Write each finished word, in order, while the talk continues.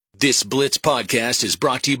This Blitz podcast is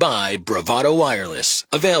brought to you by Bravado Wireless.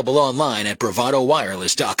 Available online at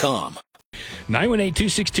bravadowireless.com.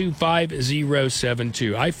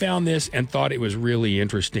 918-262-5072. I found this and thought it was really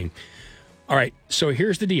interesting. All right, so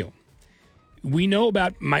here's the deal. We know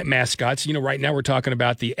about my mascots. You know, right now we're talking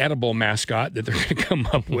about the edible mascot that they're going to come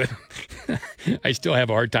up with. I still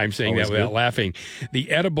have a hard time saying that without laughing.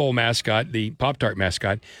 The edible mascot, the Pop-Tart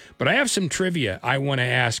mascot. But I have some trivia I want to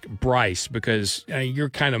ask Bryce because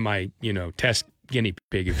you're kind of my, test guinea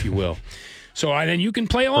pig, if you will. So then you can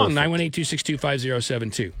play along,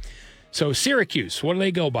 918-262-5072. So Syracuse, what do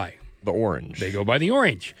they go by? The orange. They go by the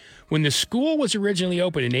orange. When the school was originally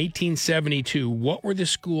opened in 1872, what were the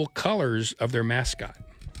school colors of their mascot?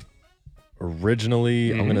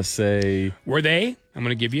 Originally, I'm going to say... Were they? I'm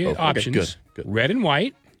going to give you options. Okay, good. Red and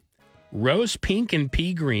white, rose pink and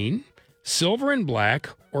pea green, silver and black,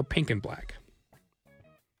 or pink and black?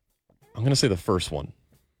 I'm going to say the first one.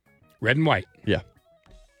 Red and white. Yeah.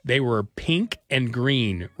 They were pink and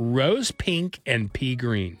green. Rose pink and pea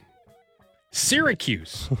green.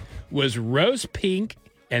 Syracuse was rose pink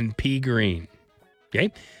and pea green.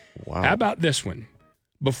 Okay? Wow. How about this one?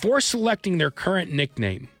 Before selecting their current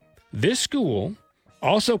nickname, this school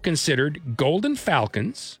also considered Golden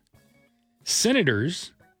Falcons,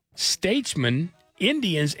 Senators, Statesmen,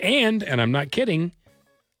 Indians, and I'm not kidding,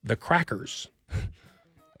 the Crackers.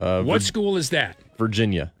 What school is that?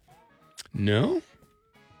 Virginia. No.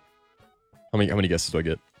 How many guesses do I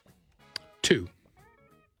get? 2.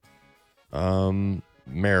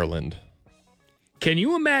 Maryland. Can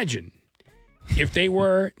you imagine if they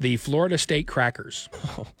were the Florida State Crackers?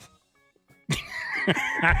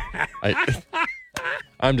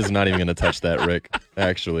 I'm just not even going to touch that, Rick,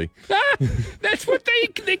 actually. That's what they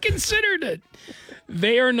considered it.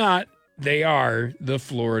 They are not. They are the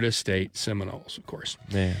Florida State Seminoles, of course.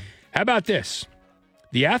 Man. How about this?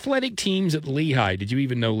 The athletic teams at Lehigh. Did you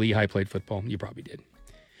even know Lehigh played football? You probably did.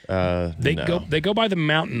 They go by the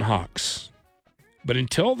Mountain Hawks. But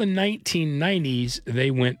until the 1990s,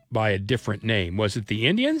 they went by a different name. Was it the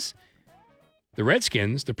Indians, the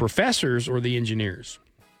Redskins, the Professors, or the Engineers?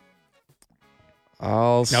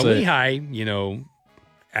 Now, Lehigh,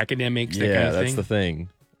 academics, that kind of thing. Yeah, that's the thing.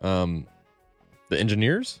 The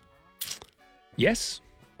Engineers? Yes.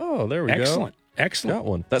 Oh, there we go. Excellent. Got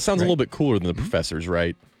one. That sounds a little bit cooler than the Professors,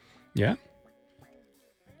 right? Yeah.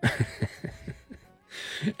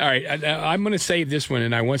 All right, I'm going to save this one,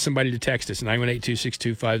 and I want somebody to text us,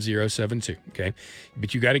 918-262-5072, okay?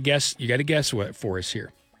 But you got to guess what for us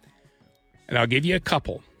here. And I'll give you a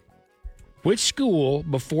couple. Which school,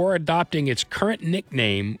 before adopting its current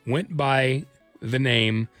nickname, went by the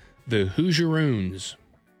name the Hoosieroons?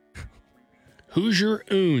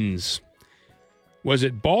 Hoosieroons. Was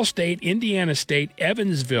it Ball State, Indiana State,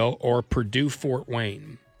 Evansville, or Purdue-Fort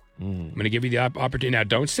Wayne? I'm going to give you the opportunity. Now,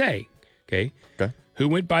 don't say, okay? Okay. Who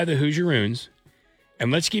went by the Hoosieroons?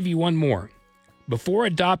 And let's give you one more. Before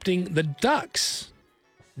adopting the Ducks,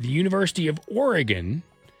 the University of Oregon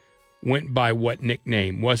went by what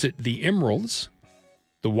nickname? Was it the Emeralds,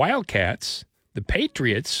 the Wildcats, the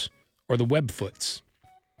Patriots, or the Webfoots?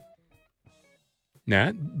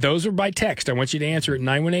 Now, those are by text. I want you to answer at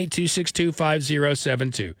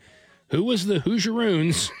 918-262-5072. Who was the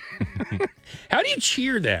Hoosieroons? How do you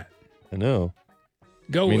cheer that? I know.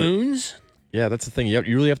 Oons? Yeah, that's the thing. You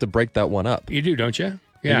really have to break that one up. You do, don't you?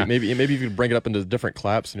 Yeah. Maybe you could break it up into different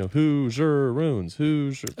claps. Hoosieroons,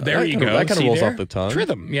 Hoosier. There you go. That kind of rolls off the tongue.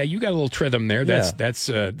 Rhythm. Yeah, you got a little rhythm there.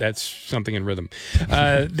 That's something in rhythm.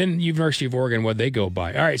 Then University of Oregon, what they go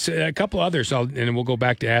by. All right, so a couple others, and then we'll go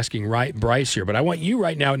back to asking Bryce here. But I want you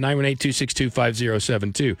right now at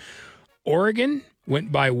 918-262-5072. Oregon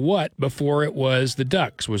went by what before it was the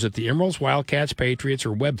Ducks? Was it the Emeralds, Wildcats, Patriots,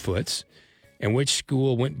 or Webfoots? And which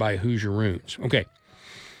school went by Hoosieroons? Okay.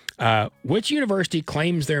 Which university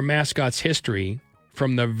claims their mascot's history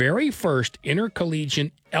from the very first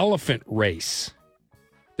intercollegiate elephant race?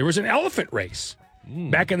 There was an elephant race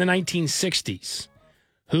back in the 1960s.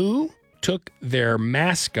 Who took their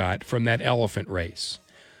mascot from that elephant race?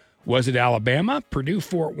 Was it Alabama,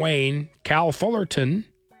 Purdue-Fort Wayne, Cal Fullerton,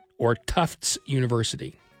 or Tufts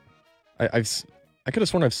University? I could have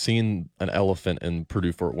sworn I've seen an elephant in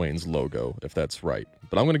Purdue-Fort Wayne's logo, if that's right.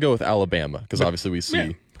 But I'm going to go with Alabama, because obviously we see...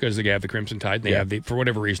 Yeah, because they have the Crimson Tide. They have for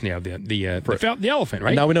whatever reason, they have the elephant,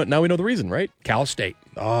 right? Now we know the reason, right? Cal State.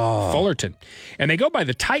 Oh. Fullerton. And they go by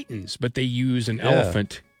the Titans, but they use an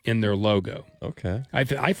elephant in their logo. Okay.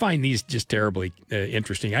 I find these just terribly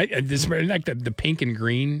interesting. This like the pink and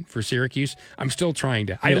green for Syracuse. I'm still trying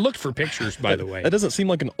to. I looked for pictures, by the way. That doesn't seem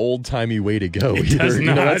like an old-timey way to go It either. does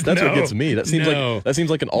not, That's no. what gets me. That seems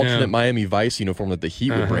like an alternate No. Miami Vice uniform that the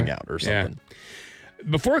Heat would bring out or something. Yeah.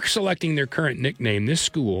 Before selecting their current nickname, this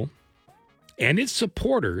school and its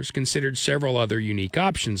supporters considered several other unique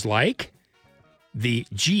options, like the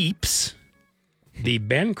Jeeps, the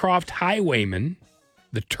Bancroft Highwaymen,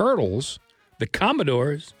 the Turtles, the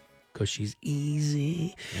Commodores, because she's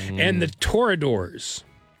easy, and the Toreadors.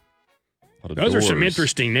 Those are some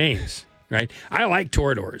interesting names, right? I like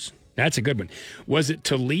Toreadors. That's a good one. Was it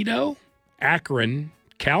Toledo, Akron,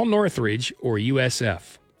 Cal Northridge, or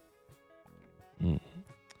USF?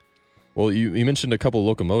 Well, you mentioned a couple of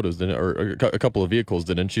locomotives, or a couple of vehicles,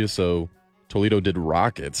 didn't you? So Toledo did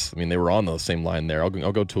Rockets. I mean, they were on the same line there. I'll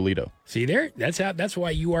go Toledo. See there? That's why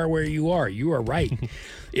you are where you are. You are right.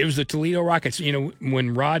 It was the Toledo Rockets. You know,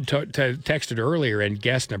 when Rod texted earlier and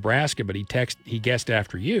guessed Nebraska, but he guessed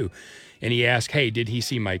after you. And he asked, hey, did he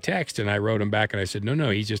see my text? And I wrote him back, and I said,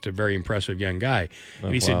 no, he's just a very impressive young guy.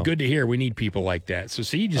 And he said, good to hear. We need people like that. So,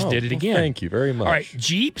 see, you just did it again. Thank you very much. All right,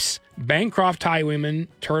 Jeeps, Bancroft Highwaymen,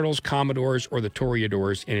 Turtles, Commodores, or the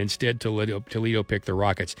Toreadors, and instead Toledo picked the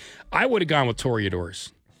Rockets. I would have gone with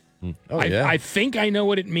Toreadors. I think I know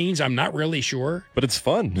what it means. I'm not really sure. But it's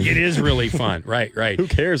fun. It is really fun. Right. Who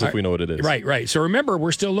cares if we know what it is? Right. So remember,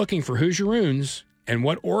 we're still looking for Hoosieroons and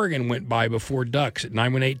what Oregon went by before Ducks at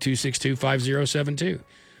 918-262-5072.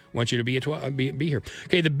 Want you to be here.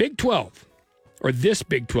 Okay, the Big 12, or this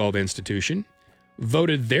Big 12 institution,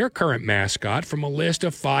 voted their current mascot from a list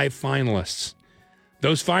of 5 finalists.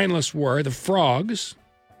 Those finalists were the Frogs,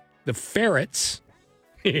 the Ferrets,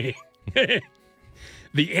 the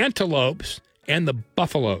Antelopes, and the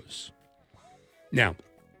Buffaloes. Now,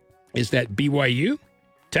 is that BYU,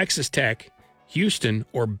 Texas Tech, Houston,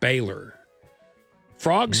 or Baylor?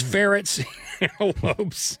 Frogs, Ferrets,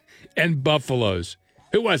 Antelopes, and Buffaloes.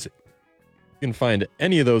 Who was it? You can find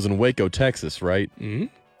any of those in Waco, Texas, right? Mm-hmm.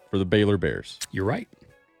 For the Baylor Bears. You're right.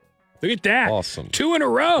 Look at that. Awesome. 2 in a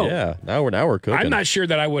row. Yeah, now we're cooking. I'm not sure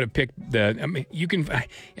that I would have picked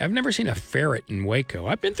I've never seen a ferret in Waco.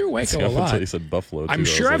 I've been through Waco a lot. Until you said Buffalo, too. I'm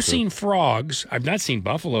sure I've seen frogs. I've not seen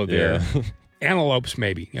buffalo there. Yeah. Antelopes,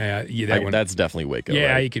 maybe. That's definitely Waco.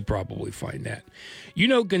 Yeah, right? you could probably find that. You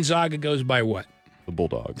know Gonzaga goes by what? The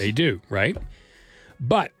Bulldogs. They do, right?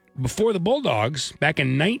 But before the Bulldogs, back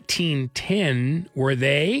in 1910, were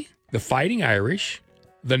they the Fighting Irish,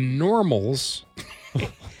 the Normals,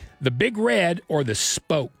 the Big Red, or the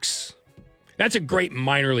Spokes? That's a great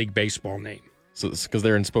minor league baseball name. So it's because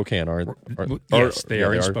they're in Spokane, aren't Yes, they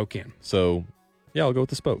are in Spokane. So, yeah, I'll go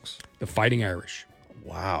with the Spokes. The Fighting Irish.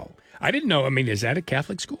 Wow. I didn't know. I mean, is that a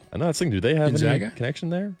Catholic school? I'm not saying, do they have Gonzaga? any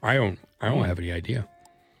connection there? I don't have any idea.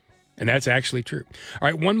 And that's actually true. All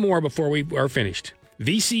right, one more before we are finished.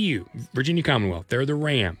 VCU, Virginia Commonwealth, they're the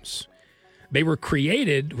Rams. They were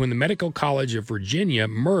created when the Medical College of Virginia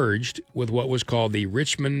merged with what was called the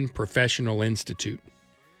Richmond Professional Institute.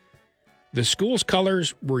 The school's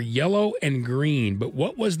colors were yellow and green, but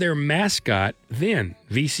what was their mascot then,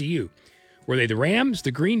 VCU? Were they the Rams,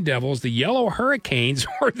 the Green Devils, the Yellow Hurricanes,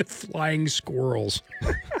 or the Flying Squirrels?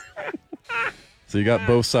 So you got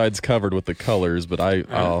both sides covered with the colors, but I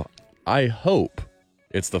hope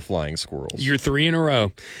it's the Flying Squirrels. You're 3 in a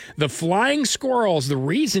row. The Flying Squirrels, the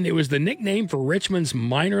reason it was the nickname for Richmond's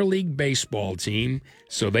minor league baseball team,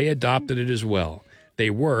 so they adopted it as well. They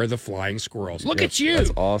were the Flying Squirrels. Look at you.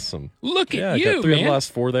 That's awesome. Look at you, got 3 man. of the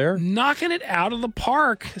last 4 there. Knocking it out of the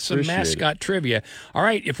park. Some Appreciate mascot trivia. All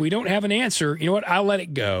right, if we don't have an answer, you know what? I'll let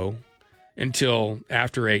it go until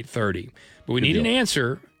after 8:30. But we need an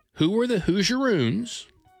answer. Who were the Hoosieroons?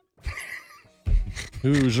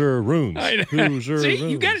 Hoosieroons. See,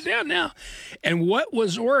 you got it down now. And what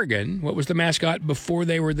was Oregon? What was the mascot before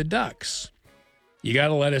they were the Ducks? You got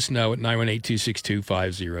to let us know at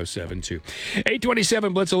 918-262-5072.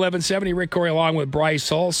 827 Blitz 1170. Rick Couri along with Bryce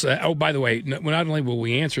Hulse. By the way, not only will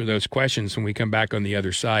we answer those questions when we come back on the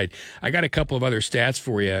other side, I got a couple of other stats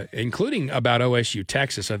for you, including about OSU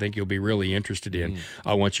Texas. I think you'll be really interested in.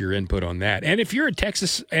 I want your input on that. And if you're a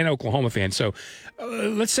Texas and Oklahoma fan, so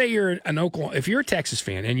let's say if you're a Texas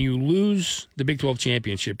fan and you lose the Big 12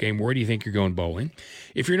 championship game, where do you think you're going bowling?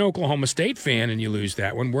 If you're an Oklahoma State fan and you lose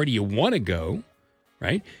that one, where do you want to go?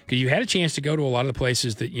 Right? Because you had a chance to go to a lot of the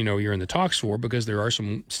places that, you're in the talks for, because there are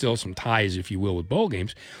still some ties, if you will, with bowl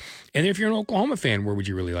games. And if you're an Oklahoma fan, where would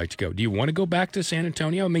you really like to go? Do you want to go back to San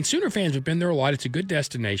Antonio? I mean, Sooner fans have been there a lot. It's a good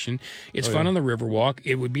destination. It's fun on the Riverwalk.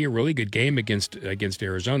 It would be a really good game against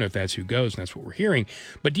Arizona if that's who goes, and that's what we're hearing.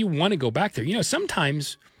 But do you want to go back there?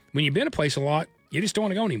 Sometimes when you've been a place a lot, you just don't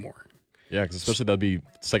want to go anymore. Yeah, because especially that'd be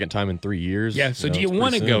second time in 3 years. Yeah, so do you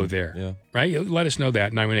want to go there? Yeah. Right? Let us know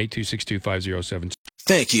that, 918-262-5070.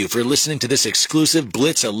 Thank you for listening to this exclusive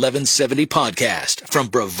Blitz 1170 podcast from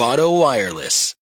Bravado Wireless.